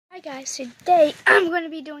Guys, today I'm going to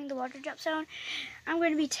be doing the water drop sound. I'm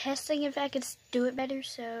going to be testing if I can do it better.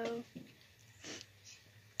 So,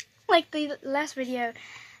 like the last video,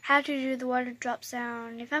 how to do the water drop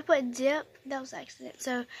sound. If I put dip, that was an accident.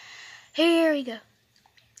 So, here we go.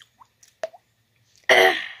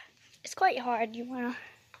 It's quite hard. You want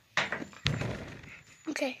to...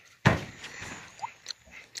 Okay.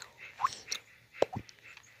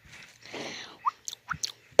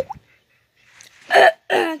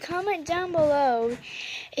 Comment down below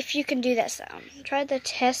if you can do that sound. Try to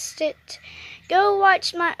test it. Go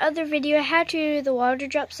watch my other video, how to do the water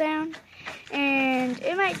drop sound, and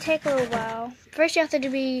it might take a little while. First,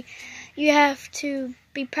 you have to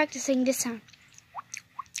be practicing this sound.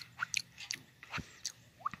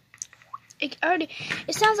 It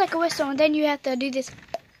sounds like a whistle, and then you have to do this.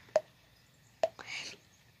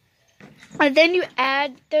 And then you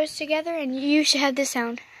add those together, and you should have this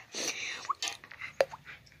sound.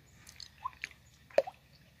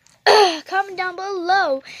 Comment down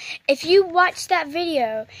below if you watched that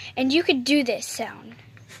video and you could do this sound.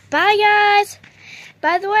 Bye, guys.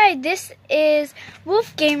 By the way, this is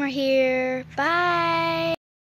Wolf Gamer here. Bye.